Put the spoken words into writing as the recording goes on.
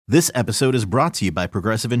This episode is brought to you by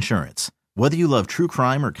Progressive Insurance. Whether you love true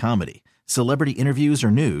crime or comedy, celebrity interviews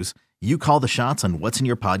or news, you call the shots on what's in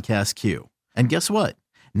your podcast queue. And guess what?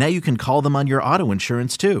 Now you can call them on your auto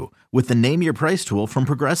insurance too with the Name Your Price tool from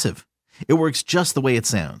Progressive. It works just the way it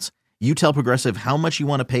sounds. You tell Progressive how much you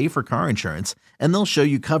want to pay for car insurance, and they'll show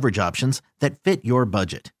you coverage options that fit your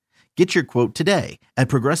budget. Get your quote today at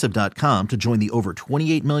Progressive.com to join the over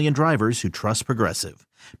 28 million drivers who trust Progressive.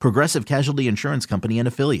 Progressive Casualty Insurance Company and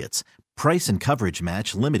Affiliates. Price and coverage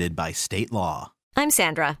match limited by state law. I'm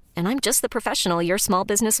Sandra, and I'm just the professional your small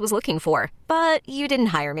business was looking for. But you didn't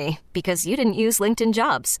hire me because you didn't use LinkedIn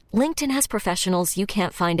Jobs. LinkedIn has professionals you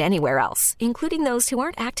can't find anywhere else, including those who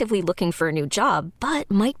aren't actively looking for a new job, but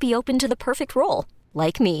might be open to the perfect role,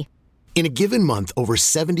 like me. In a given month, over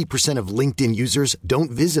 70% of LinkedIn users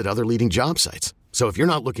don't visit other leading job sites. So if you're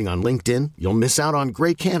not looking on LinkedIn, you'll miss out on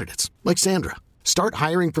great candidates like Sandra. Start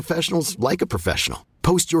hiring professionals like a professional.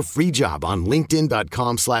 Post your free job on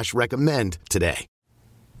linkedin.com/recommend today.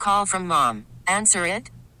 Call from mom. Answer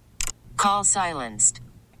it. Call silenced.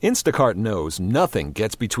 Instacart knows nothing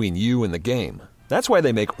gets between you and the game. That's why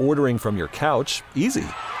they make ordering from your couch easy.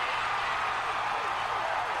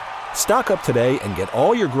 Stock up today and get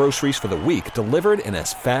all your groceries for the week delivered in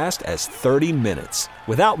as fast as 30 minutes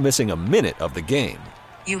without missing a minute of the game.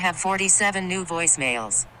 You have 47 new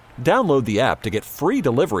voicemails. Download the app to get free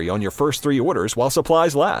delivery on your first 3 orders while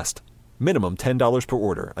supplies last. Minimum $10 per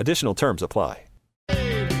order. Additional terms apply.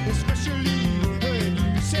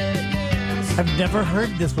 I've never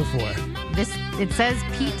heard this before. It says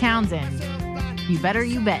Pete Townsend. You better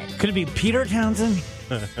you bet. Could it be Peter Townsend?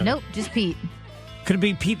 Nope, just Pete. Could it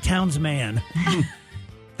be Pete Townsman?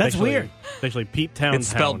 That's weird. It's actually Pete Townsend. It's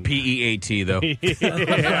spelled P-E-A-T, though. Like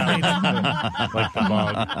the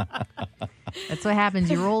bog. That's what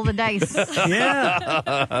happens. You roll the dice.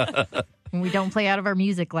 Yeah. When we don't play out of our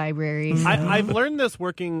music library. I've learned this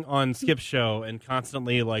working on Skip's show and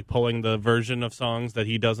constantly pulling the version of songs that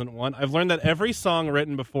he doesn't want. I've learned that every song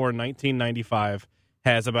written before 1995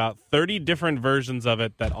 has about 30 different versions of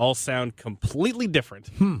it that all sound completely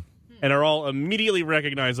different and are all immediately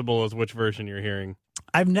recognizable as which version you're hearing.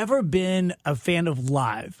 I've never been a fan of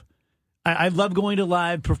live. I love going to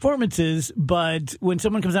live performances, but when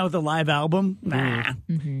someone comes out with a live album,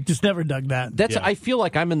 just never dug that. I feel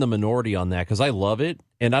like I'm in the minority on that because I love it,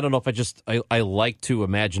 and I don't know if I like to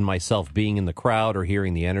imagine myself being in the crowd or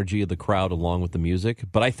hearing the energy of the crowd along with the music.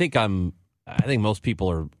 But I think most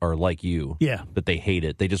people are like you, that they hate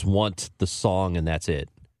it. They just want the song and that's it.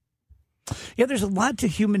 Yeah, there's a lot to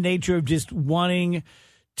human nature of just wanting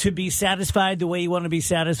to be satisfied the way you want to be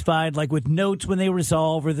satisfied, like with notes when they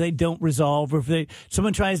resolve or they don't resolve, or if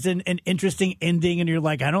someone tries an interesting ending and you're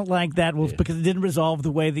like, I don't like that, well, it's because it didn't resolve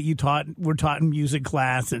the way that were taught in music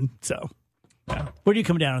class. And so, where do you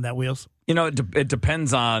come down on that, Wheels? It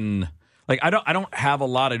depends on, I don't have a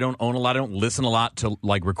lot, I don't own a lot, I don't listen a lot to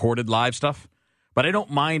recorded live stuff. But I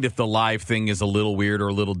don't mind if the live thing is a little weird or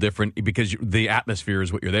a little different because the atmosphere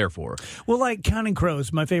is what you're there for. Well, like Counting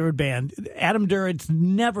Crows, my favorite band, Adam Duritz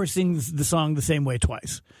never sings the song the same way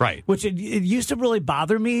twice. Right. Which it used to really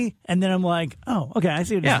bother me, and then I'm like, oh, okay, I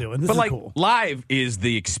see what he's doing. This is cool. Live is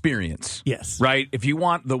the experience. Yes. Right? If you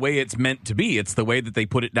want the way it's meant to be, it's the way that they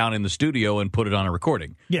put it down in the studio and put it on a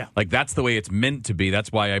recording. Yeah. That's the way it's meant to be.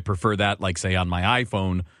 That's why I prefer that, say, on my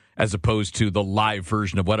iPhone, as opposed to the live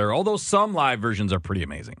version of whatever. Although some live versions are pretty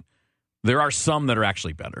amazing. There are some that are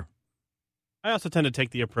actually better. I also tend to take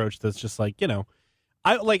the approach that's just I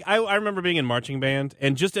remember being in marching band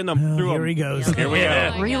and just in the here he goes. Here we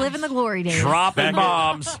go. Reliving the glory days. Dropping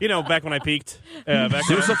bombs. Back when I peaked. Back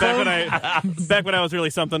when I was really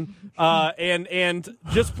something. And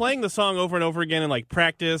just playing the song over and over again in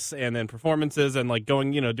practice and then performances and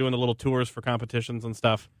going, doing the little tours for competitions and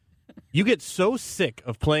stuff. You get so sick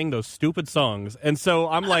of playing those stupid songs. And so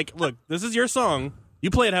I'm like, look, this is your song. You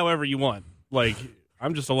play it however you want.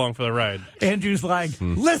 I'm just along for the ride. Andrew's like,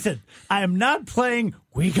 listen, I am not playing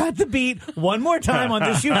We Got the Beat one more time on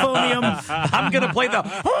this euphonium. I'm going to play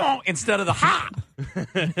the instead of the ha.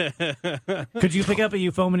 Could you pick up a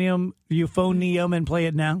euphonium and play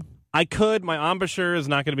it now? I could. My embouchure is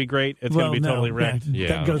not going to be great. It's going to be totally wrecked.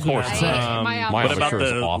 That goes without saying. My embouchure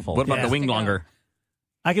is awful. What about the wing longer?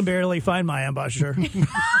 I can barely find my embouchure.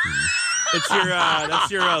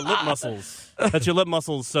 That's your lip muscles. That's your lip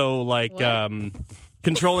muscles. So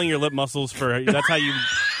controlling your lip muscles that's how you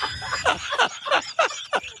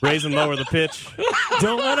raise and lower the pitch.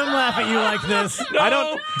 Don't let him laugh at you like this.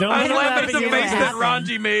 No, Don't I'm let him laugh laughing at at the you face like that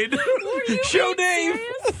Ranji made. Show Dave.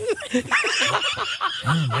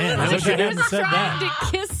 Oh, man, I wish I hadn't said trying that.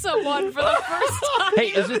 to kiss someone for the first time. Hey,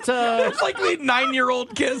 is it? It's like the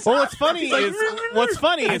 9-year-old kiss. Well, what's funny is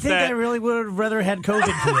I think I really would have rather had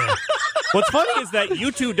COVID today. what's funny is that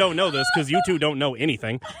you two don't know this because you two don't know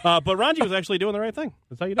anything. But Ranji was actually doing the right thing.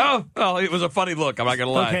 That's how you do it. Oh, well, it was a funny look. I'm not going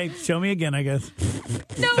to lie. Okay, show me again, I guess.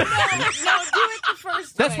 No, do it the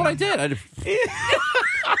first That's way. what I did.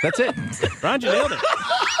 That's it. Ranji nailed it.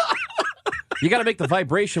 You got to make the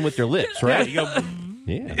vibration with your lips, right? Yeah, you go.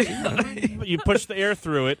 Yeah. You push the air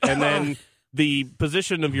through it, and then the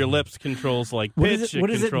position of your lips controls like pitch. What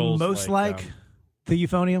is it controls, most like? The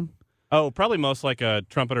euphonium? Oh, probably most like a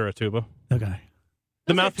trumpet or a tuba. Okay.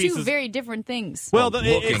 The Those are mouthpiece two is very different things. well.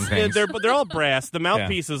 Looking things. They're all brass. The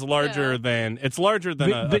mouthpiece is larger than a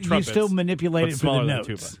But you trumpet. still manipulate it for smaller the than a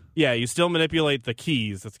notes. tuba. Yeah, you still manipulate the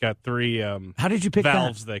keys. It's got 3 How did you pick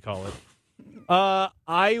valves, that? they call it.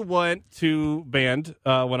 I went to band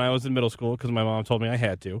when I was in middle school because my mom told me I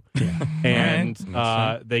had to. Yeah. And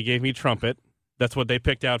they gave me trumpet. That's what they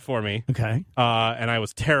picked out for me. Okay. And I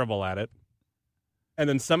was terrible at it. And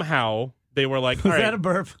then somehow they were like, all Was right. that a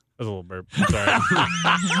burp? That was a little burp. Sorry.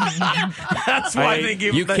 That's why they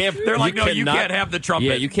give You can't. They're like, you no, you cannot- can't have the trumpet.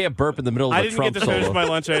 Yeah, you can't burp in the middle of I the didn't Trump get to finish solo. my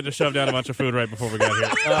lunch. I had to shove down a bunch of food right before we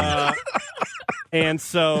got here. And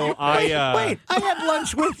so I... Wait, I had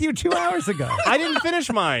lunch with you 2 hours ago. I didn't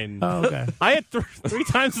finish mine. Oh, okay. I had 3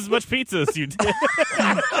 times as much pizza as you did.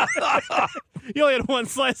 You only had 1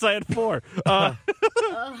 slice. I had 4.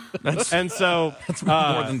 And so That's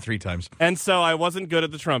more than 3 times. And so I wasn't good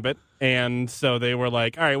at the trumpet. And so they were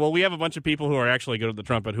like, all right, well, we have a bunch of people who are actually good at the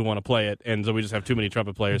trumpet who want to play it. And so we just have too many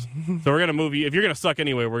trumpet players. So we're going to move you. If you're going to suck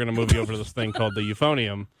anyway, we're going to move you over to this thing called the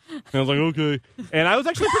euphonium. And I was like, okay. And I was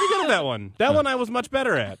actually pretty good at that one. That one I was much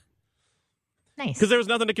better at. Nice. Because there was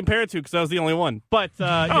nothing to compare it to because I was the only one. But,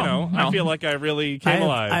 I feel like I really came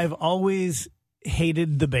alive. I've always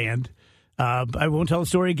hated the band. I won't tell the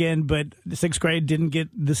story again, but the 6th grade didn't get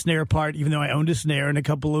the snare part, even though I owned a snare, and a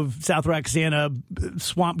couple of South Roxana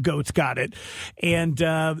swamp goats got it. And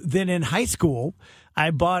then in high school, I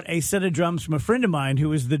bought a set of drums from a friend of mine who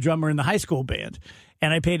was the drummer in the high school band.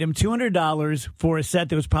 And I paid him $200 for a set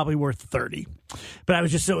that was probably worth $30. But I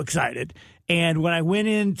was just so excited. And when I went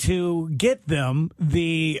in to get them,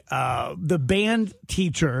 the band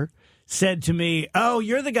teacher said to me, "Oh,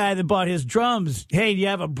 you're the guy that bought his drums. Hey, do you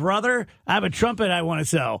have a brother? I have a trumpet I want to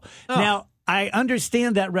sell." Oh. Now, I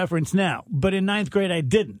understand that reference now, but in 9th grade I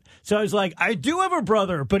didn't. So I was like, I do have a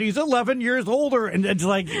brother, but he's 11 years older. And it's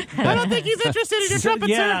like, I don't think he's interested in your trumpet,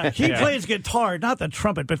 yeah, sir. He plays guitar, not the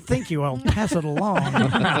trumpet, but thank you. I'll pass it along.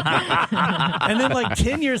 And then like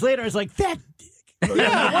 10 years later, I was like, that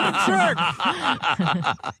yeah, what a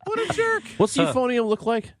jerk. What a jerk. What's the euphonium look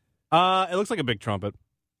like? It looks like a big trumpet.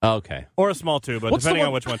 Okay. Or a small tuba, depending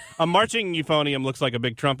on which one. A marching euphonium looks like a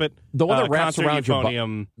big trumpet. The one that wraps concert around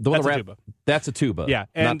euphonium, your that's a tuba. That's a tuba. Yeah,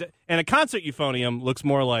 and a concert euphonium looks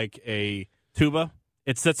more like a tuba.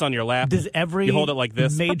 It sits on your lap. Does every you hold it like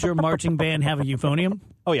this? Major marching band have a euphonium?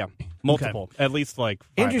 Oh, yeah. Multiple. Okay. At least like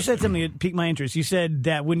 5. Andrew said something that piqued my interest. You said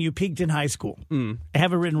that when you peaked in high school, I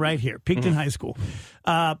have it written right here, peaked in high school.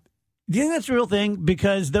 Do you think that's a real thing?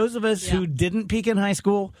 Because those of us who didn't peak in high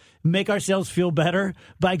school make ourselves feel better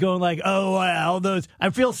by going like, oh, all those. I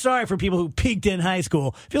feel sorry for people who peaked in high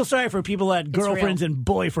school. I feel sorry for people that had girlfriends and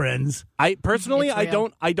boyfriends. I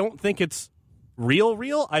don't think it's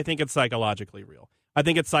real. I think it's psychologically real. I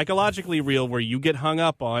think it's psychologically real where you get hung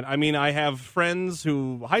up on. I mean, I have friends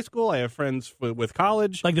who high school. I have friends with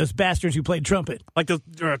college, like those bastards who played trumpet, like those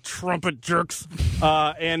trumpet jerks.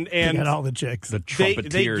 And they got all the chicks. The trumpeteers.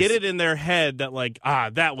 They get it in their head that like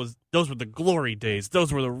those were the glory days.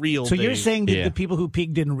 Those were the real. So days. you're saying that the people who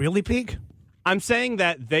peaked didn't really peak? I'm saying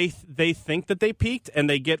that they think that they peaked, and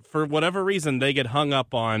they get, for whatever reason, they get hung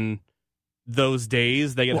up on those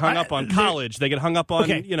days. They get hung up on college. They get hung up on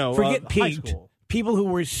forget high peaked. school. People who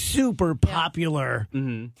were super popular.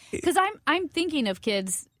 Because I'm thinking of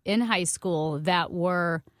kids in high school that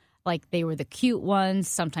were like, they were the cute ones.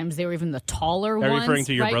 Sometimes they were even the taller ones. Are you referring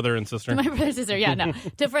to your right? brother and sister? My brother and sister, yeah, no.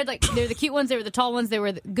 To Fred, like, they were the cute ones. They were the tall ones. They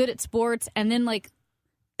were good at sports, and then like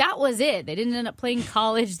that was it. They didn't end up playing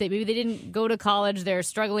college. Maybe they didn't go to college. They're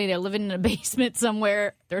struggling. They're living in a basement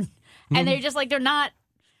somewhere. They're just like, they're not.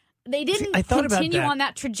 They didn't continue on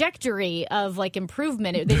that trajectory of like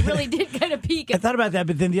improvement. They really did kind of peak. I thought about that,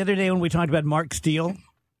 but then the other day when we talked about Mark Steele,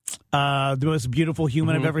 the most beautiful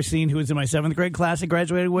human I've ever seen, who was in my 7th grade class I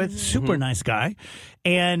graduated with, super nice guy,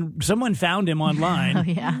 and someone found him online,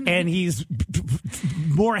 and he's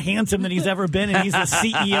more handsome than he's ever been, and he's the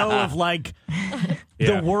CEO of like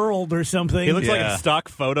the world or something. He looks like a stock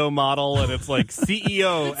photo model, and it's like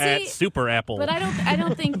CEO at Super Apple. But I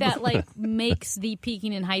don't think that makes the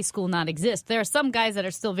peaking in high school not exist. There are some guys that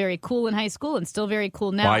are still very cool in high school and still very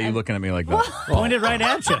cool now. Why are you looking at me like that? Pointed right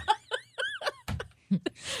at you.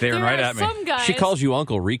 Staring right at me. Some guys, She calls you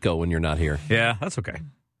Uncle Rico when you're not here. Yeah, that's okay.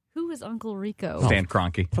 Who is Uncle Rico? Stan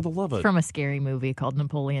Kroenke. For the love of it. From a scary movie called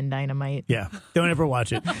Napoleon Dynamite. Yeah, don't ever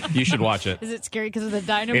watch it. You should watch it. Is it scary because of the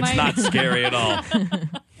dynamite? It's not scary at all.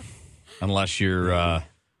 Unless you're...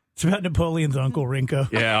 It's about Napoleon's Uncle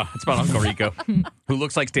Rinko. Yeah, it's about Uncle Rico, who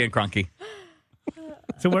looks like Stan Kroenke.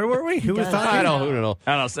 So where were we? Who was talking? I don't know.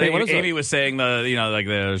 Amy was saying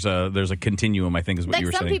there's a continuum, I think is what you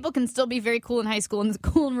were some saying. people can still be very cool in high school and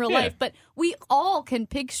cool in real life, but we all can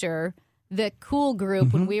picture the cool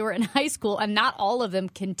group when we were in high school, and not all of them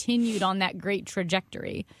continued on that great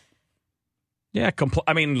trajectory. Yeah,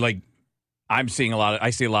 I see a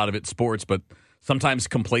lot of it sports, but sometimes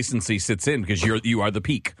complacency sits in because you are the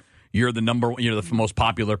peak. You're the most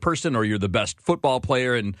popular person, or you're the best football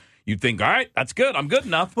player, and you think, all right, that's good, I'm good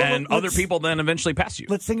enough, and other people then eventually pass you.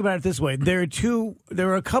 Let's think about it this way: there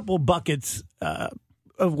are a couple buckets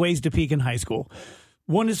of ways to peak in high school.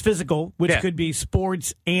 One is physical, which could be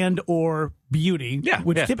sports and or beauty,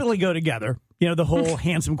 which typically go together. The whole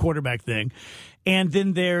handsome quarterback thing. And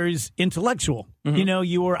then there's intellectual.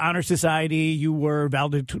 You were honor society, you were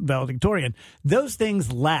valedictorian. Those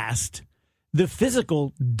things last. The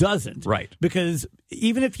physical doesn't. Right. Because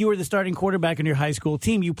even if you were the starting quarterback in your high school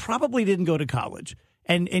team, you probably didn't go to college.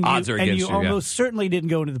 And you almost certainly didn't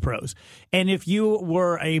go into the pros. And if you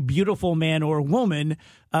were a beautiful man or woman,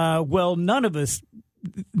 none of us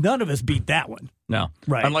beat that one. No.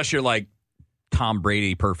 Right. Unless you're like Tom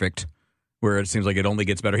Brady perfect, where it seems like it only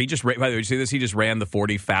gets better. He just, by the way, you see this? He just ran the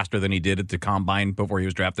 40 faster than he did at the combine before he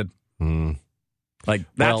was drafted. Like,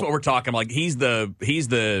 that's what we're talking about. Like, he's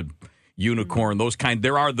the unicorn,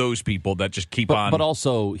 there are those people that just keep on. But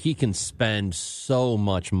also, he can spend so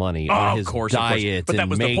much money on his diet. But that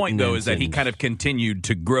was the point, though, is that he kind of continued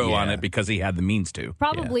to grow on it because he had the means to.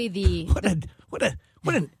 Probably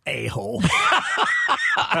What an a-hole.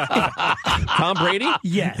 Tom Brady?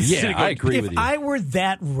 Yes. Yeah, I agree with you. If I were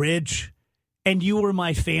that rich and you were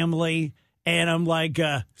my family, and I'm like,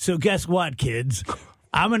 so guess what, kids?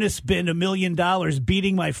 I'm going to spend $1 million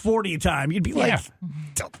beating my 40 time. You'd be like...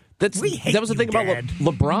 That was the thing about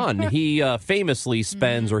LeBron. He famously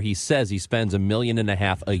spends, or he says he spends $1.5 million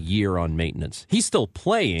a year on maintenance. He's still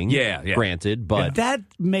playing, granted, but that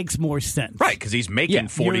makes more sense, right? Because he's making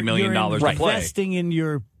 $40 million to play, investing in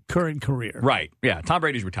your current career, right? Yeah, Tom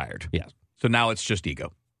Brady's retired. Yeah, so now it's just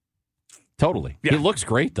ego. Totally. Yeah. He looks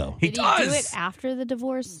great though. Did he do it after the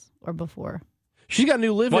divorce or before? She's got a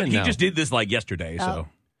new live-in. He just did this yesterday. So.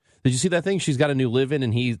 Did you see that thing? She's got a new live-in,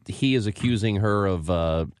 and he is accusing her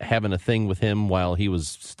of having a thing with him while he was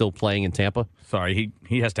still playing in Tampa. Sorry,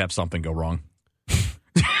 he has to have something go wrong.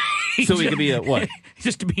 So he could be a what?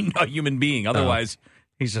 Just to be a human being. Otherwise,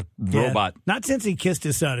 he's a robot. Not since he kissed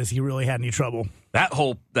his son has he really had any trouble. That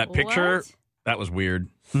picture, that was weird.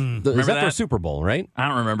 Is that for Super Bowl, right? I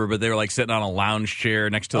don't remember, but they were sitting on a lounge chair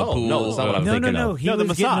next to the pool. No, that's not what I'm thinking of. No, he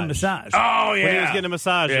was getting a massage. Oh, yeah. When he was getting a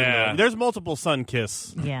massage. Yeah. There's multiple sun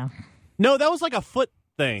kiss. Yeah. No, that was like a foot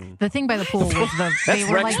thing. The thing by the pool was they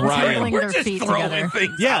were twirling their feet together.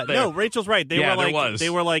 Yeah, no, Rachel's right. They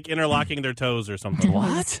were interlocking their toes or something.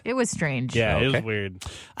 What? It was strange. Yeah, it was weird.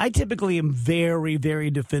 I typically am very,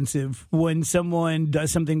 very defensive when someone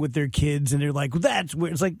does something with their kids and they're like, that's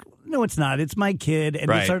weird. It's like, no, it's not. It's my kid, and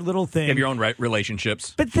it's our little thing. You have your own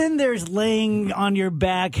relationships. But then there's laying on your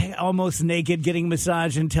back, almost naked, getting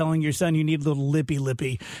massage and telling your son you need a little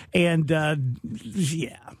lippy. And,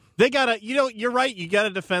 yeah. They gotta, you're right. You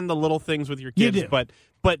gotta defend the little things with your kids, you do.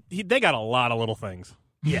 but they got a lot of little things.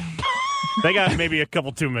 Yeah, they got maybe a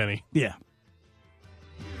couple too many. Yeah.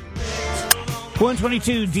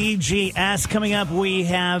 122 DGS coming up. We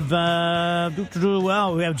have John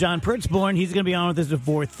Pertzborn. He's going to be on with us at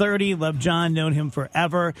 4:30. Love John, known him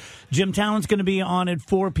forever. Jim Talon's going to be on at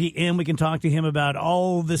 4 p.m. We can talk to him about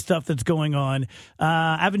all the stuff that's going on.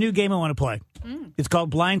 I have a new game I want to play. It's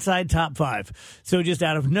called Blindside Top 5. So just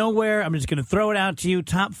out of nowhere, I'm just going to throw it out to you.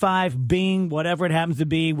 Top 5, Bing, whatever it happens to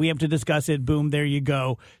be. We have to discuss it. Boom, there you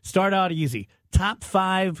go. Start out easy. Top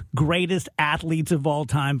 5 greatest athletes of all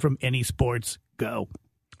time from any sports. Go.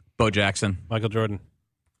 Bo Jackson. Michael Jordan.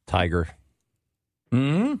 Tiger.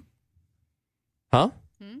 Hmm? Huh?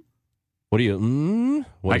 What do you...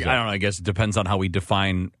 I don't know. I guess it depends on how we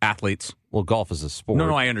define athletes. Well, golf is a sport.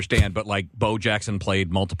 No, I understand. But Bo Jackson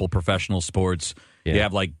played multiple professional sports. Yeah. You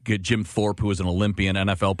have Jim Thorpe, who was an Olympian,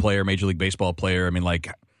 NFL player, Major League Baseball player. I mean,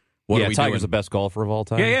 What are we Tiger's doing? the best golfer of all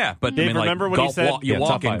time. Yeah. But Dave, I mean, like, remember when golf, he said you walk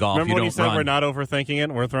top in five. golf, Remember you when he don't said run. we're not overthinking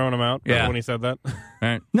it? We're throwing him out. Yeah. Remember when he said that?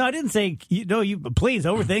 Right. No, I didn't say. You please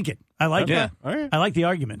overthink it. I like Yeah. that. All right. I like the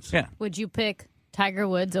arguments. Yeah. Would you pick Tiger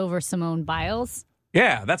Woods over Simone Biles?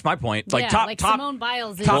 Yeah, that's my point. Like top Simone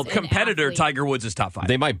Biles is top an competitor. athlete. Tiger Woods is top 5.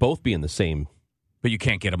 They might both be in the same. But you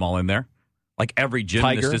can't get them all in there. Like every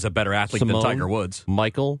gymnast Tiger, is a better athlete Simone, than Tiger Woods.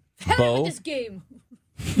 Michael, Hell Bo. with this game.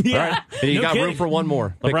 Yeah. All right. And you No got room kidding. for one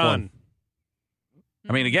more. Pick LeBron. one.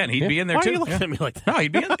 I mean, again, he'd be in there Why too. are you looking Yeah. at me like that? No,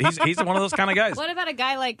 he'd be in. He's one of those kind of guys. What about a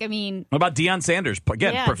guy like, What about Deion Sanders?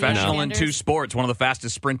 Again, Yeah, professional Deion in 2 Sanders. sports, one of the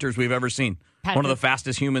fastest sprinters we've ever seen. One of the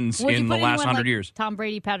fastest humans would you in put the last anyone 100 like years. Tom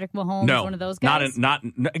Brady, Patrick Mahomes, No, one of those guys? not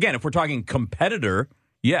again. If we're talking competitor,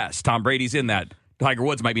 yes, Tom Brady's in that. Tiger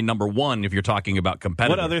Woods might be number 1 if you're talking about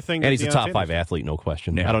competitor. What other thing? And did he's a Deion top Sanders 5 do? athlete, no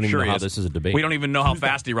question. Yeah, I don't even sure know he how is. this is a debate. We don't even know how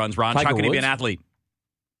fast he runs, Ron. Tiger How can he be Woods? an athlete?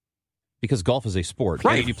 Because golf is a sport.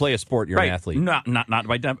 Right. And if you play a sport, you're right. an athlete. Not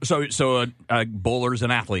by so a bowler's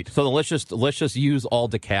an athlete. So then let's just use all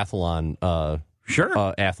decathlon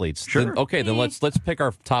Sure. athletes. Sure. Then, okay, then let's pick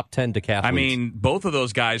our top 10 decathletes. I mean, both of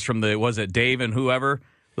those guys from was it Dave and whoever,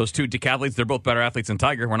 those 2 decathletes, they're both better athletes than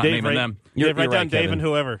Tiger. We're not Dave, naming write, them. Dave, write You're down right, Dave Kevin. and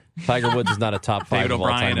whoever. Tiger Woods is not a top 5 David of all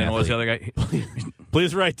O'Brien time and what was the athlete. other guy?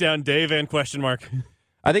 Please write down Dave and question mark.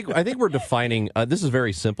 I think we're defining. This is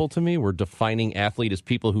very simple to me. We're defining athlete as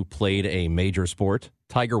people who played a major sport.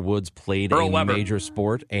 Tiger Woods played Earl a Weber. major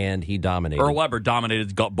sport, and he dominated. Earl Weber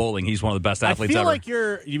dominated bowling. He's one of the best athletes I feel ever. like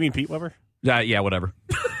you mean Pete Weber? Yeah, whatever.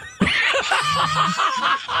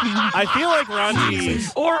 I feel like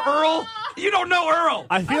Ronji Or Earl. You don't know Earl.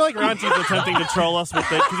 I feel like Ronji's attempting to troll us with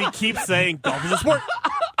it because he keeps saying golf is a sport.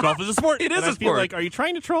 Golf is a sport. It is And a I feel sport. like, are you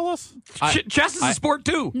trying to troll us? Chess is a sport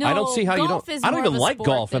too. No, I don't see how you golf don't. is I don't more even of a like sport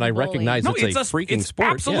golf, and than I bowling. recognize No, it's a freaking it's sport.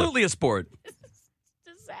 absolutely a sport.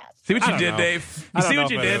 See what I you don't did, know. Dave? I You don't see know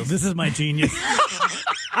what you if it did? is. This is my genius.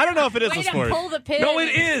 I don't know if it is Way a to sport. pull the pin. No,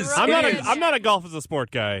 it is. I'm It not is. a golf as a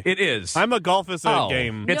sport guy. It is. I'm a golf as a Oh.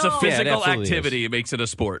 game. It's No. a Yeah, it physical absolutely activity. It makes it a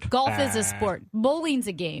sport. Golf is a sport. Bowling's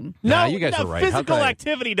a game. Nah, you guys no, are right. How Physical could I-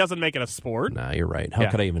 activity doesn't make it a sport. Nah, you're right. How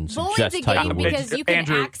Yeah. could I even Bowling's suggest a Tiger game Woods? because you can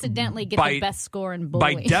Andrew, accidentally get by- the best score in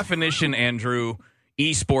By bowling. definition, Andrew,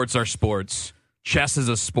 esports are sports. Chess is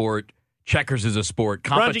a sport. Checkers is a sport. Ronji,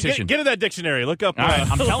 Competition. get in that dictionary. Look up. All right,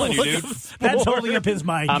 I'm telling you, dude. That's holding up his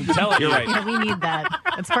mic. I'm telling you. Right. Yeah, we need that.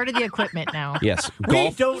 It's part of the equipment now. Yes, We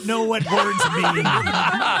golf. don't know what words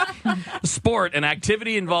mean. Sport, an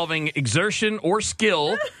activity involving exertion or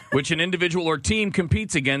skill, which an individual or team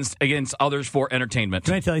competes against others for entertainment.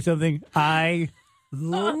 Can I tell you something? I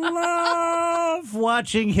love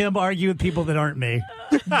watching him argue with people that aren't me.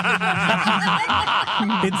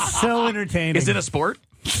 It's so entertaining. Is it a sport?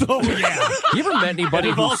 Oh, yeah. You ever met anybody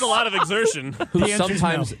It who, involves a lot of exertion. who The answer's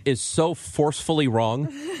sometimes no. is so forcefully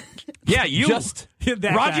wrong? Yeah, you. Just That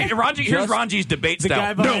Ranji, guy. Ranji, here's Just- Ranji's debate The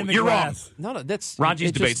guy style. No, behind the you're wrong. glass. no, that's Ranji's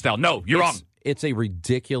it debate just- style. No, you're wrong. It's a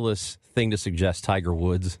ridiculous thing to suggest Tiger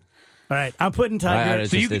Woods. All right, I'm putting Tiger.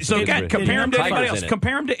 It's So, just- it's again, ridiculous. compare him to Tiger's anybody in else. it.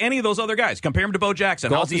 Compare him to any of those other guys. Compare him to Bo Jackson.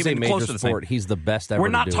 Golf How's he is a even major close to the sport. same? He's the best ever. We're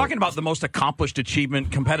not to do talking it. about the most accomplished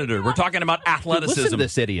achievement competitor. We're talking about athleticism. Listen to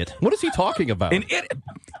this idiot. What is he talking about? Ranj,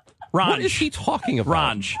 What is he talking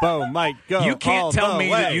about? Ranj, Bo might go. you can't all tell the me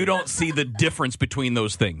way. that you don't see the difference between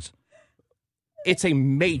those things. It's a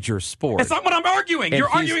major sport. That's not what I'm arguing. And You're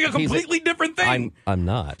he's- arguing a he's completely different thing. I'm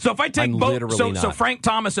not. So if I take I'm Bo, literally so not. Frank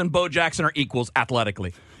Thomas and Bo Jackson are equals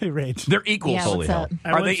athletically. Hey, Rach. They're equals. Yeah, Holy what's hell. up? I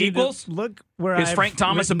Are want they you to equals? Look where Is I've Frank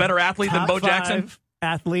Thomas a written better athlete than top Bo Jackson? 5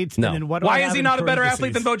 athletes. No. And then what do I Why have is he in not a better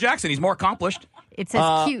athlete than parentheses? Bo Jackson? He's more accomplished. It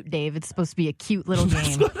says cute, Dave. It's supposed to be a cute little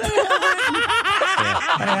game.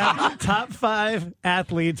 I have top 5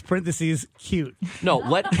 athletes, parentheses, cute. No,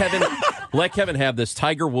 let Kevin have this.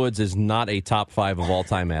 Tiger Woods is not a top 5 of all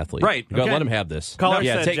time athlete. Right. Go, Okay. let him have this. Caller,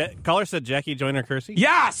 yeah, caller said Jackie Joyner Kersey.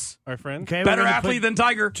 Yes, Our friend. Okay, better we're gonna athlete put than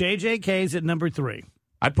Tiger. JJK's at number 3.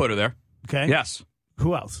 I'd put her there. Okay. Yes.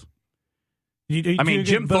 Who else? I mean,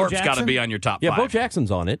 Jim Thorpe's got to be on your top Yeah, 5. Bo Jackson's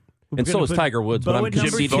on it. We're And so gonna is put Tiger Woods, Bo but I'm at number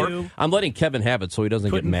conceding. 2. I'm letting Kevin have it so he doesn't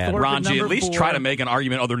get Putting mad. Thorpe- Ranji, number at least 4. try to make an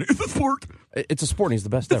argument other than it's a sport. It's a sport. He's the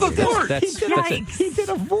best ever. a sport. That's it. He did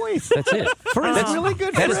a voice. That's it. For his That's really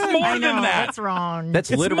good that is friend. more I than know, that. That's wrong.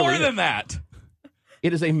 That's It's literally more it. than that.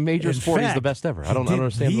 It is a major In sport. He's the fact, best ever. I don't he did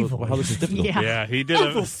understand the how this is difficult. Yeah. Yeah, he did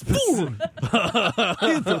a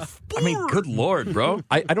I mean, good Lord, bro.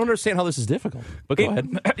 I don't understand how this is difficult. But go ahead.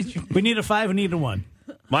 We need a 5 and need a 1.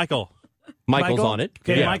 Michael. Michael's on it.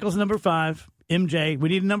 Okay, Yeah. Michael's number 5. MJ. We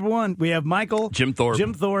need a number 1. We have Michael. Jim Thorpe.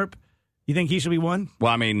 Jim Thorpe. You think he should be 1?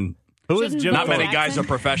 Well, I mean, Who is Jim? Not many Jackson? guys are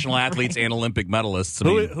professional athletes and Olympic medalists. I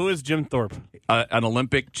mean, Who is Jim Thorpe? an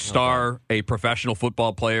Olympic star, a professional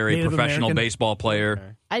football player, a Native professional American. baseball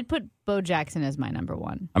player. I'd put Bo Jackson as my number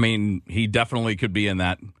one. I mean, he definitely could be in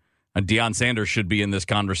that. Deion Sanders should be in this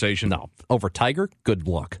conversation. No, over Tiger. Good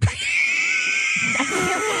luck.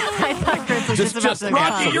 I thought Chris was just about to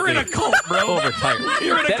Rocky, go. you're in a cult, bro. Over Tiger.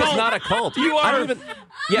 You're in a That cult. is not a cult. You I are. don't even,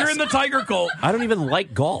 You're yes, in the Tiger cult. I don't even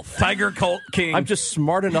like golf. Tiger cult king. I'm just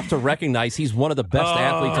smart enough to recognize he's one of the best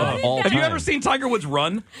athletes of all time. Have you ever seen Tiger Woods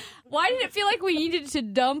run? Why did it feel like we needed to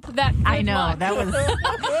dump that? I good know. luck? That was a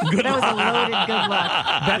loaded good luck.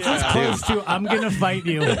 That's as close to I'm going to fight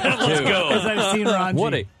you Let's go. as I've seen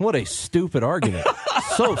Ranji. What a stupid argument.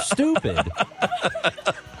 So stupid.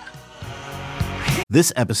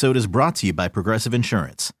 This episode is brought to you by Progressive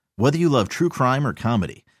Insurance. Whether you love true crime or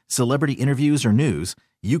comedy, celebrity interviews or news,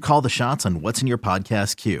 you call the shots on what's in your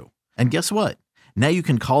podcast queue. And guess what? Now you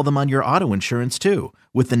can call them on your auto insurance too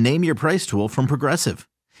with the Name Your Price tool from Progressive.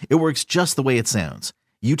 It works just the way it sounds.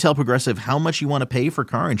 You tell Progressive how much you want to pay for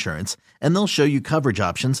car insurance, and they'll show you coverage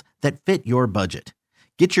options that fit your budget.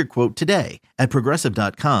 Get your quote today at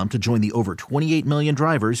Progressive.com to join the over 28 million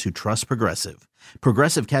drivers who trust Progressive.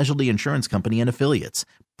 Progressive Casualty Insurance Company and Affiliates.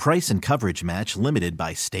 Price and coverage match limited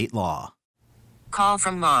by state law. Call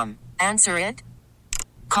from mom. Answer it.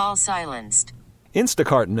 Call silenced.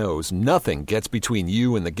 Instacart knows nothing gets between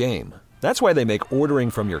you and the game. That's why they make ordering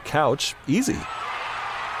from your couch easy.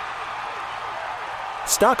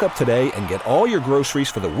 Stock up today and get all your groceries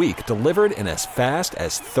for the week delivered in as fast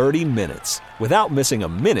as 30 minutes without missing a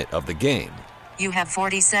minute of the game. You have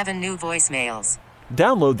 47 new voicemails.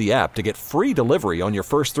 Download the app to get free delivery on your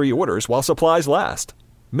first 3 orders while supplies last.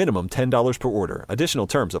 Minimum $10 per order. Additional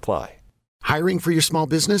terms apply. Hiring for your small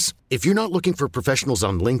business? If you're not looking for professionals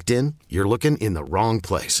on LinkedIn, you're looking in the wrong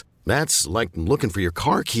place. That's like looking for your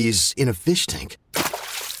car keys in a fish tank.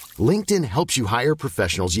 LinkedIn helps you hire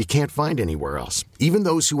professionals you can't find anywhere else, even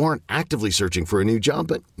those who aren't actively searching for a new job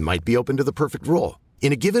but might be open to the perfect role.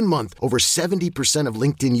 In a given month, over 70% of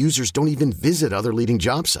LinkedIn users don't even visit other leading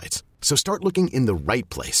job sites. So start looking in the right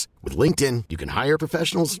place. With LinkedIn, you can hire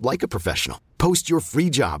professionals like a professional. Post your free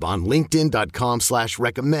job on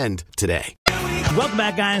linkedin.com/recommend today. Welcome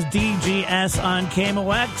back, guys. DGS on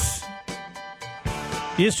KMOX.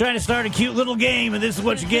 You're just trying to start a cute little game, and this is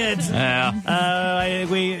what you get. Yeah.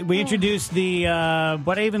 We introduced the,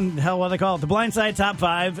 what they call it? The Blindside Top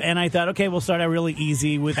 5, and I thought, okay, we'll start out really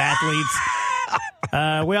easy with athletes.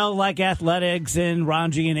 We all like athletics, and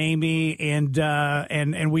Ranji and Amy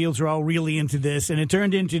and Wheels are all really into this, and it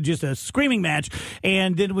turned into just a screaming match.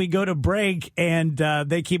 And then we go to break, and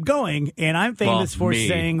they keep going. And I'm famous for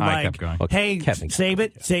saying, I like, kept going. hey, save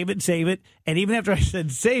it. And even after I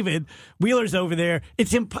said save it, Wheeler's over there.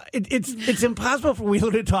 It's impossible for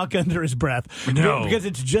Wheeler to talk under his breath. No. Because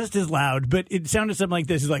it's just as loud. But it sounded something like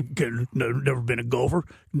this. He's like, never been a golfer.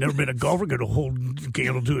 Going to hold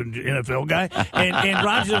candle to an NFL guy. And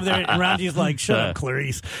Ranji's over there. And Ranji's like, shut up,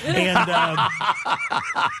 Clarice. And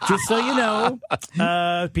just so you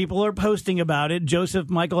know, people are posting about it. Joseph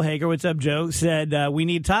Michael Hager, what's up, Joe, said, we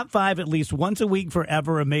need top 5 at least once a week for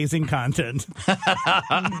ever amazing content.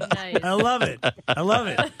 Nice. I love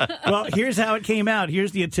it. Well, here's how it came out.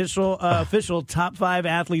 Here's the official top 5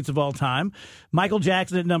 athletes of all time. Michael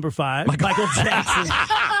Jackson at number 5. Michael Jackson.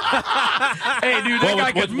 Hey, dude, that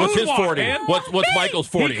guy can what's his moonwalk, 40? man. What's Michael's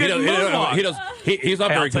 40? He can moonwalk. He's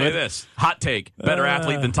not Hey, very I'll tell you good. this. Hot take. Better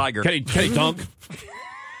athlete than Tiger. Can he dunk?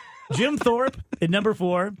 Jim Thorpe at number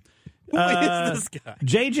 4. Who is this guy?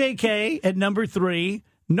 JJK at number 3.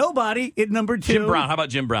 Nobody at number 2. Jim Brown. How about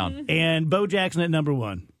Jim Brown? And Bo Jackson at number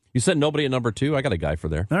 1. You said nobody at number 2? I got a guy for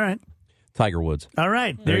there. All right. Tiger Woods. All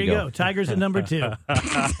right. There you go. Tiger's at number 2.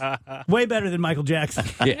 Way better than Michael Jackson.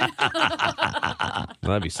 Yeah.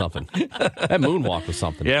 That'd be something. That moonwalk was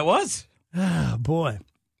something. Yeah, it was. Oh, boy.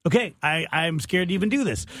 Okay, I'm scared to even do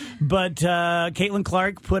this. But Caitlin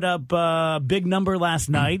Clark put up a big number last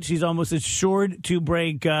night. She's almost assured to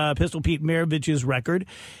break Pistol Pete Maravich's record.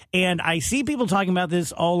 And I see people talking about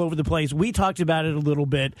this all over the place. We talked about it a little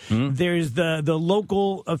bit. There's the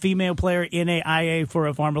local female player in IA for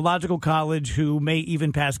a pharmacological college who may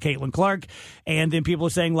even pass Caitlin Clark. And then people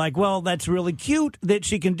are saying, like, well, that's really cute that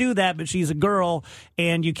she can do that, but she's a girl,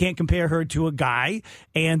 and you can't compare her to a guy.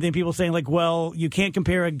 And then people saying, like, well, you can't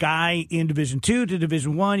compare a guy in Division II to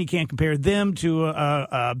Division I. You can't compare them to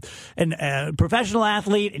a professional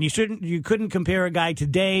athlete, and you couldn't compare a guy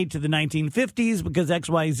today to the 1950s because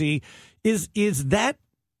XYZ. Is that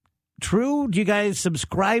true? Do you guys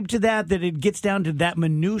subscribe to that it gets down to that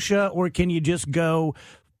minutia, or can you just go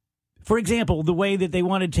For example, the way that they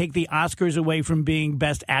want to take the Oscars away from being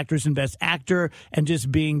Best Actress and Best Actor and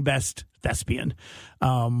just being Best Thespian.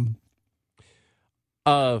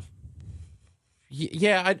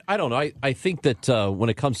 Yeah, I don't know. I think that when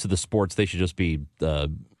it comes to the sports, they should just be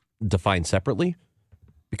defined separately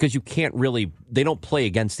because you can't really, they don't play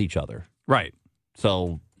against each other. Right.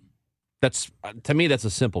 So that's, to me, that's a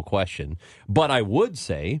simple question. But I would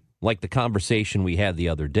say, like the conversation we had the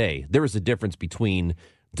other day, there is a difference between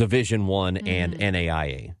Division I and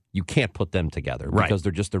NAIA. You can't put them together because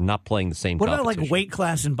they're not playing the same What about competition. like weight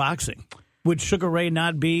class in boxing? Would Sugar Ray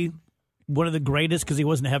not be one of the greatest because he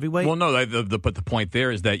wasn't a heavyweight? Well, no, but the point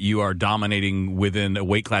there is that you are dominating within a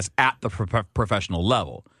weight class at the professional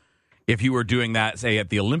level. If you were doing that, say, at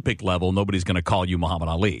the Olympic level, nobody's going to call you Muhammad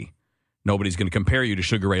Ali. Nobody's going to compare you to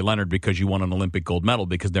Sugar Ray Leonard because you won an Olympic gold medal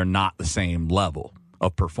because they're not the same level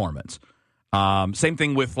of performance. Same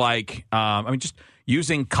thing with, just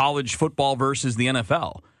using college football versus the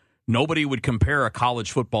NFL. Nobody would compare a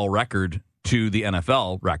college football record to the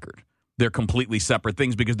NFL record. They're completely separate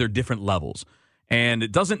things because they're different levels. And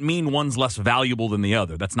it doesn't mean one's less valuable than the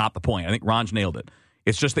other. That's not the point. I think Ronj nailed it.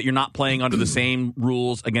 It's just that you're not playing under the same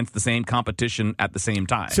rules against the same competition at the same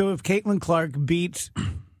time. So if Caitlin Clark beats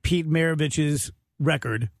Pete Maravich's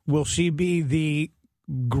record, will she be the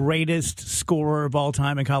greatest scorer of all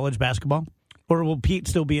time in college basketball? Or will Pete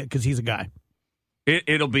still be it because he's a guy?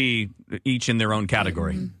 It'll be each in their own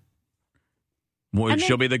category. Well,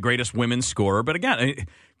 she'll be the greatest women's scorer. But again,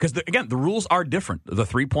 because the rules are different. The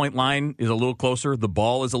 3-point line is a little closer. The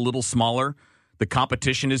ball is a little smaller. The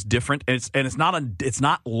competition is different. It's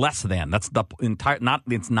not less than. That's the entire.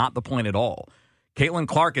 It's not the point at all. Caitlin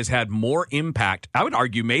Clark has had more impact. I would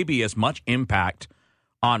argue maybe as much impact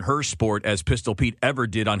on her sport as Pistol Pete ever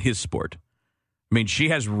did on his sport. I mean, she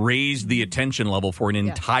has raised the attention level for an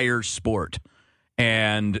entire sport.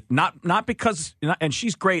 And not because, and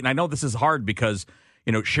she's great, and I know this is hard because,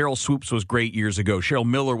 Cheryl Swoops was great years ago. Cheryl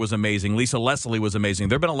Miller was amazing. Lisa Leslie was amazing.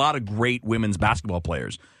 There have been a lot of great women's basketball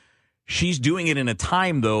players. She's doing it in a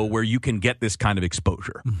time, though, where you can get this kind of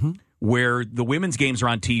exposure, where the women's games are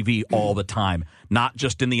on TV all the time, not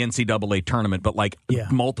just in the NCAA tournament, but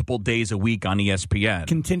multiple days a week on ESPN.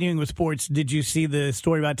 Continuing with sports, did you see the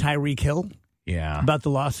story about Tyreek Hill? Yeah. About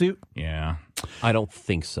the lawsuit? Yeah. I don't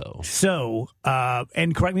think so. So,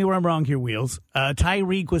 and correct me where I'm wrong here, Wheels.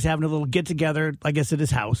 Tyreek was having a little get-together, I guess, at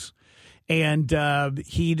his house, and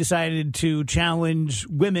he decided to challenge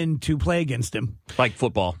women to play against him. Like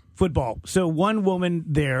football. So one woman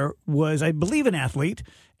there was, I believe, an athlete,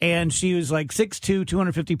 and she was like 6'2",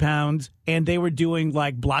 250 pounds, and they were doing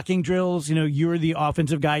like blocking drills. You're the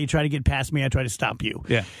offensive guy. You try to get past me. I try to stop you.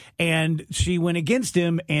 Yeah. And she went against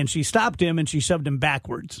him, and she stopped him, and she shoved him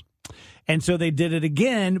backwards. And so they did it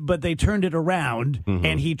again, but they turned it around,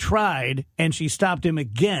 and he tried, and she stopped him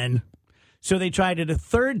again. So they tried it a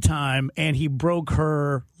third time, and he broke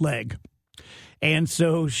her leg. And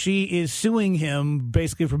so she is suing him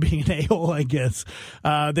basically for being an a-hole, I guess,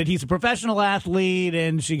 that he's a professional athlete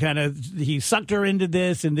and he sucked her into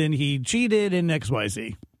this and then he cheated in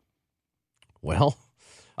XYZ. Well,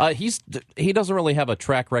 he doesn't really have a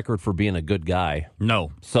track record for being a good guy.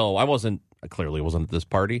 No. So I clearly wasn't at this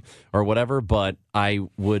party or whatever, but I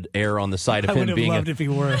would err on the side of him being. I would have loved if he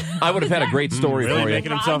were. I would have had a great story for you. Really making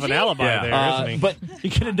himself an alibi there, isn't he? But he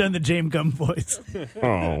could have done the James Gum voice.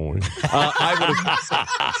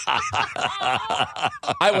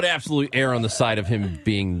 I would absolutely err on the side of him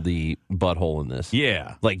being the butthole in this.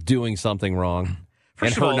 Yeah. Like doing something wrong.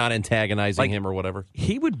 First and of her all, not antagonizing him or whatever.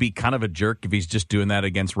 He would be kind of a jerk if he's just doing that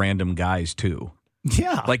against random guys, too.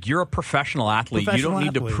 Yeah. Like, you're a professional athlete. You don't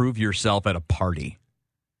need to prove yourself at a party.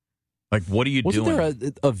 Like, what are you doing? Wasn't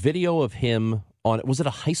there a video of him on, was it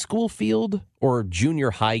a high school field or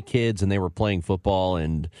junior high kids, and they were playing football,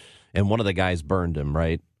 and one of the guys burned him,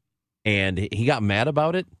 right? And he got mad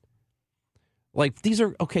about it. Like, these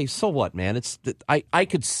are, okay, so what, man? I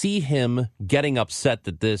could see him getting upset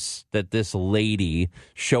that this lady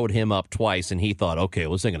showed him up twice, and he thought, okay,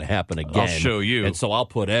 well, this ain't going to happen again. I'll show you. And so I'll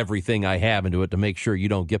put everything I have into it to make sure you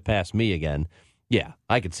don't get past me again. Yeah,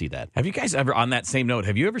 I could see that. Have you guys ever, on that same note,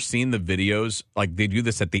 have you ever seen the videos, like they do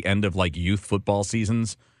this at the end of like youth football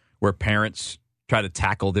seasons, where parents try to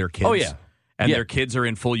tackle their kids? Oh, yeah. And their kids are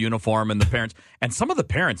in full uniform, and the parents, and some of the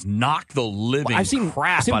parents knock the living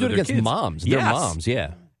crap out of their kids. Moms, their moms,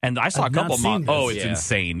 yeah. And I saw a couple of moms. Oh, it's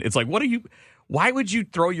insane. It's like, why would you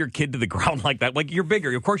throw your kid to the ground like that? Like, you're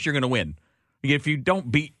bigger. Of course you're going to win. If you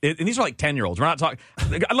don't beat, and these are like 10-year-olds. We're not talking,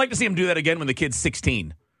 I'd like to see them do that again when the kid's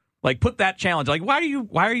 16. Like, put that challenge. Like, why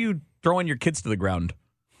are you throwing your kids to the ground?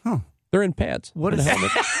 Huh. They're in pads. What and is a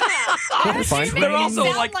helmet. fine. They're also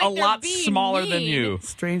Sound like like a they're lot being smaller than mean. you.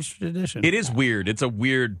 Strange tradition. It is weird. It's a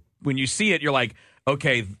weird, when you see it, you're like,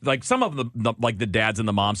 okay, like some of the like the dads and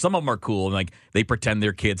the moms, some of them are cool and like they pretend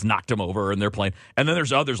their kids knocked them over and they're playing. And then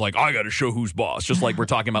there's others like, I got to show who's boss, just like we're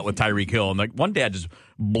talking about with Tyreek Hill. And like one dad just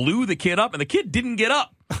blew the kid up and the kid didn't get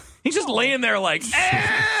up. He's just laying there like,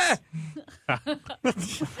 eh! Ron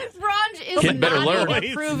is Kid better nodding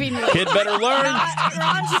learn. approvingly. Kid better learn.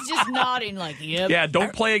 Ron's is just nodding like, yep. Yeah,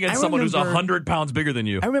 don't play against I someone who's remember- 100 pounds bigger than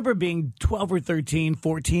you. I remember being 12 or 13,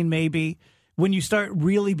 14 maybe, when you start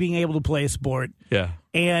really being able to play a sport. Yeah.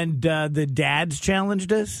 And the dads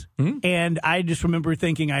challenged us. And I just remember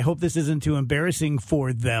thinking, I hope this isn't too embarrassing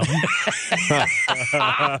for them.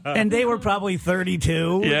 And they were probably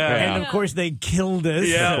 32. Yeah. And, of course, they killed us.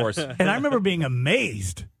 Yeah. Of course. And I remember being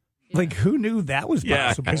amazed. Like, who knew that was Yeah,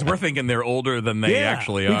 possible? because we're thinking they're older than they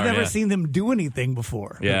actually are. We've never yeah. seen them do anything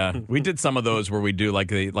before. Yeah, we did some of those where we do like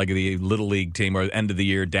the little league team or end of the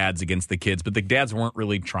year dads against the kids, but the dads weren't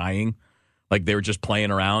really trying. Like they were just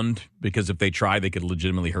playing around because if they try, they could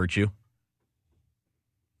legitimately hurt you.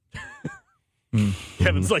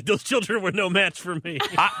 Kevin's like, those children were no match for me.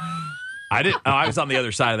 I didn't. Oh, I was on the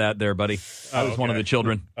other side of that there, buddy. I was one of the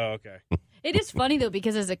children. Oh, okay. It is funny, though,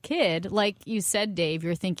 because as a kid, like you said, Dave,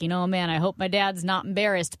 you're thinking, oh, man, I hope my dad's not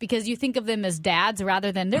embarrassed, because you think of them as dads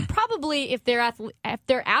rather than they're probably, if they're athletes,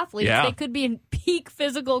 Yeah. they could be in peak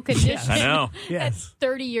physical condition I know. at Yes.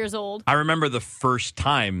 30 years old. I remember the first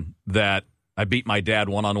time that I beat my dad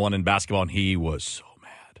one-on-one in basketball, and he was so mad.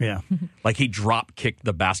 Yeah. Like he drop kicked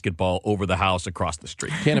the basketball over the house across the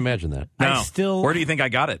street. Can't imagine that. No. Where do you think I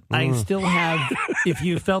got it? I still have, if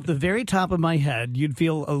you felt the very top of my head, you'd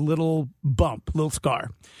feel a little bump, little scar.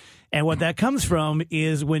 And what that comes from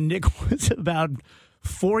is when Nick was about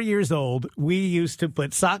 4 years old, we used to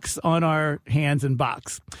put socks on our hands and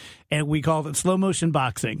box. And we called it slow motion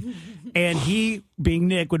boxing. And he, being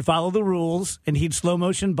Nick, would follow the rules and he'd slow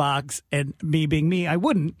motion box. And me being me, I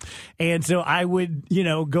wouldn't. And so I would,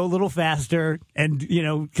 go a little faster. And,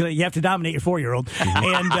 you have to dominate your 4-year-old.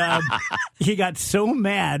 And he got so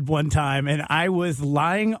mad one time. And I was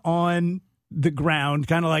lying on the ground,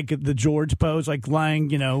 kind of like the George pose, like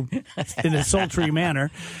lying, in a sultry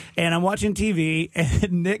manner. And I'm watching TV,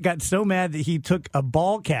 and Nick got so mad that he took a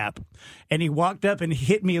ball cap and he walked up and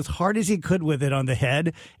hit me as hard as he could with it on the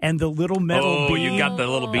head. And the little metal beam you got the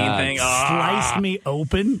little bean thing. sliced me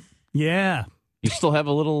open. Yeah. You still have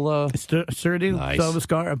a little... Sure do. Nice. Still have a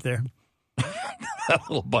scar up there. That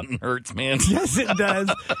little button hurts, man. Yes, it does.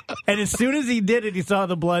 And as soon as he did it, he saw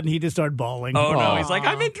the blood and he just started bawling. Oh, no. He's like,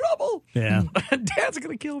 I'm in trouble. Yeah. Dad's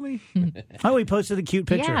going to kill me. Oh, he posted a cute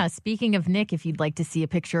picture. Yeah, speaking of Nick, if you'd like to see a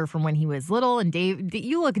picture from when he was little, and Dave,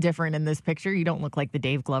 you look different in this picture. You don't look like the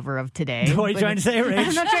Dave Glover of today. What are you trying to say, Rach?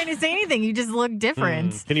 I'm not trying to say anything. You just look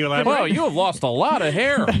different. Can you elaborate? Oh, you have lost a lot of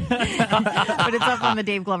hair. But it's up on the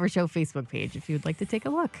Dave Glover Show Facebook page if you'd like to take a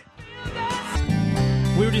look.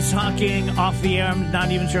 We were just talking off the air. I'm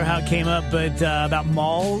not even sure how it came up, but about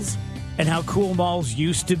malls and how cool malls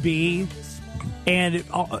used to be. And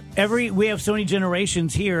we have so many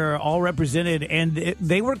generations here, all represented, and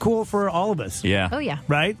they were cool for all of us. Yeah. Oh, yeah.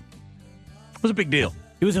 Right? It was a big deal.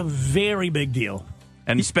 It was a very big deal.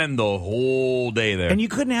 And you spend the whole day there. And you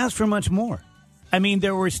couldn't ask for much more. I mean,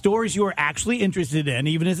 there were stores you were actually interested in,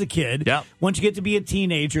 even as a kid. Yep. Once you get to be a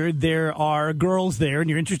teenager, there are girls there, and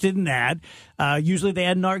you're interested in that. Usually they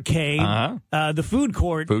had an arcade. Uh-huh. The food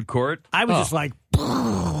court. Food court. I was just like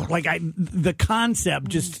the concept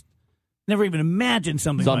just never even imagined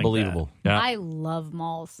something It's like unbelievable. Yeah. I love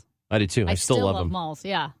malls. I do too. I still love them. malls,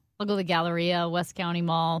 yeah. I'll go to the Galleria, West County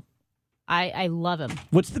Mall. I love them. that.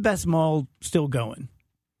 What's the best mall still going?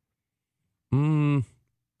 Probably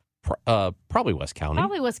West County.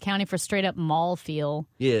 Probably West County for straight up mall feel.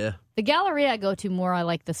 Yeah. The Galleria I go to more, I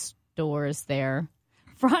like the stores there.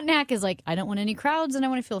 Frontenac is like, I don't want any crowds and I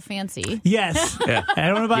want to feel fancy. Yes. Yeah. I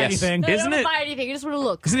don't want to buy Yes. anything. I don't Isn't want to it- buy anything. I just want to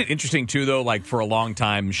look. Isn't it interesting, too, though, like for a long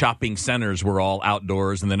time, shopping centers were all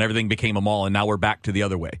outdoors, and then everything became a mall, and now we're back to the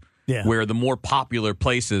other way. Yeah. Where the more popular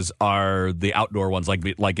places are the outdoor ones, like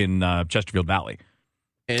in Chesterfield Valley.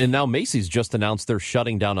 And now Macy's just announced they're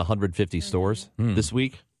shutting down 150 stores this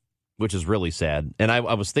week, which is really sad. And I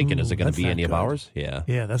was thinking, is it going to that's be not any of good. ours? Yeah.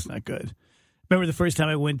 Yeah, that's not good. Remember the first time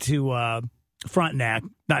I went to Frontenac,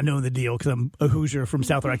 not knowing the deal because I'm a Hoosier from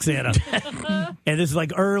South Roxana. And this is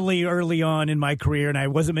like early on in my career, and I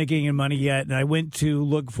wasn't making any money yet. And I went to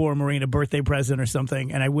look for Marina a birthday present or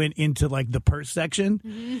something, and I went into like the purse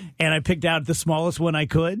section, and I picked out the smallest one I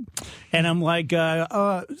could. And I'm like,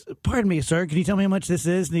 pardon me, sir, can you tell me how much this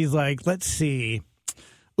is? And he's like, let's see.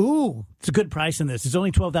 Ooh, it's a good price in this. It's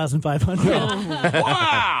only $12,500.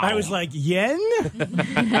 Wow! I was like, yen?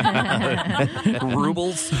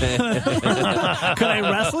 Rubles? Could I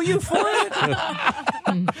wrestle you for it?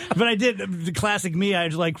 But I did. The classic me, I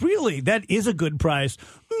was like, really? That is a good price.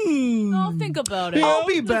 I'll think about it. I'll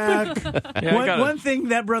be back. Yeah, one thing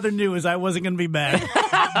that brother knew is I wasn't going to be back.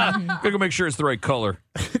 Gotta go make sure it's the right color.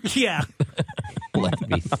 Yeah. Let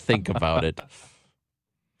me think about it.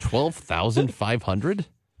 12,500?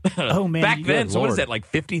 Oh, man. Back then, Good so what is Lord. that, like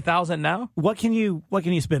 50,000 now? What can you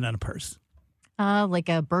spend on a purse? Like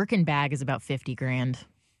a Birkin bag is about $50,000.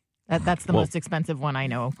 That's the most expensive one I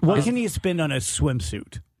know. What can you spend on a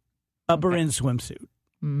swimsuit? Upper end swimsuit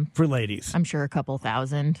for ladies. I'm sure a couple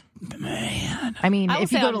thousand. Man. I mean, I would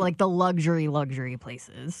if you say go I'm- to like the luxury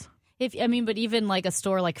places. But even like a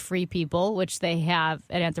store like Free People, which they have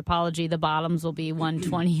at Anthropology, the bottoms will be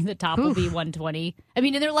 $120, the top will be $120. I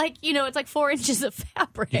mean, and they're like, it's like 4 inches of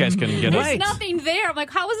fabric. You guys can get Right. There's nothing there. I'm like,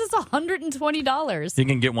 how is this $120? You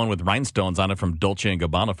can get one with rhinestones on it from Dolce &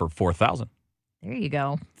 Gabbana for $4,000. There you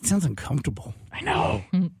go. It sounds uncomfortable. I know.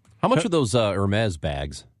 How much are those Hermes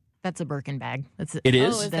bags? That's a Birkin bag. It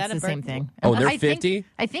is? Oh, is That's that a the same Birkin? thing. Oh, they're I think- 50?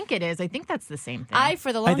 I think it is. I think that's the same thing. I,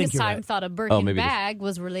 for the I think longest you're time, right. thought a Birkin maybe it is. bag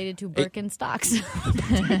was related to Birkenstocks.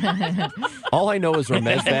 All I know is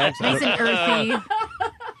Hermes bags. I nice don't- and earthy.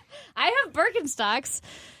 I have Birkenstocks.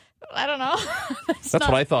 I don't know. That's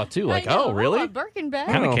what I thought, too. Like, I know, oh, really? a Birkin bag.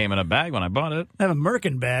 Kind of came in a bag when I bought it. I have a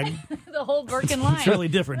Merkin bag. The whole Birkin line. It's really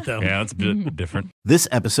different, though. Yeah, it's a bit different. This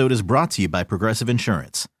episode is brought to you by Progressive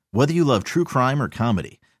Insurance. Whether you love true crime or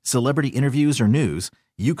comedy, celebrity interviews or news,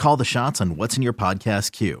 you call the shots on what's in your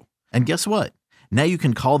podcast queue. And guess what? Now you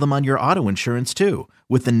can call them on your auto insurance too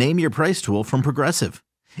with the Name Your Price tool from Progressive.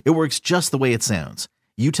 It works just the way it sounds.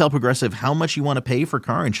 You tell Progressive how much you want to pay for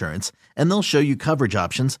car insurance, and they'll show you coverage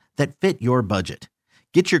options that fit your budget.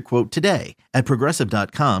 Get your quote today at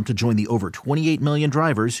Progressive.com to join the over 28 million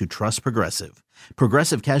drivers who trust Progressive.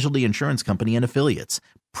 Progressive Casualty Insurance Company and Affiliates.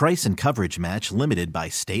 Price and coverage match limited by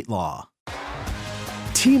state law.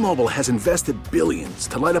 T-Mobile has invested billions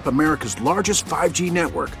to light up America's largest 5G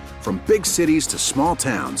network, from big cities to small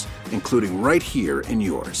towns, including right here in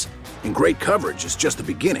yours. And great coverage is just the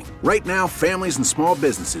beginning. Right now, families and small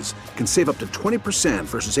businesses can save up to 20%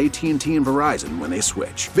 versus AT&T and Verizon when they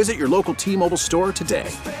switch. Visit your local T-Mobile store today.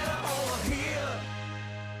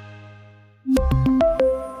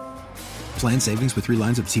 Plan savings with 3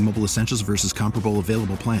 lines of T-Mobile Essentials versus comparable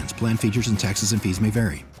available plans. Plan features and taxes and fees may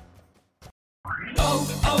vary.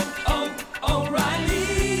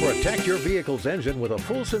 Protect your vehicle's engine with a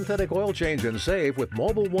full synthetic oil change and save with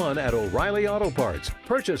Mobile One at O'Reilly Auto Parts.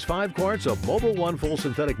 Purchase 5 quarts of Mobile One full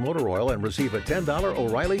synthetic motor oil and receive a $10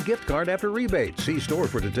 O'Reilly gift card after rebate. See store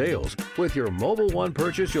for details. With your Mobile One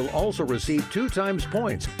purchase, you'll also receive 2 times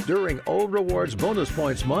points during O Rewards Bonus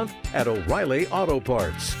Points Month at O'Reilly Auto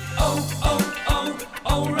Parts.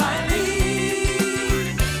 O'Reilly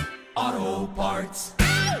Auto Parts.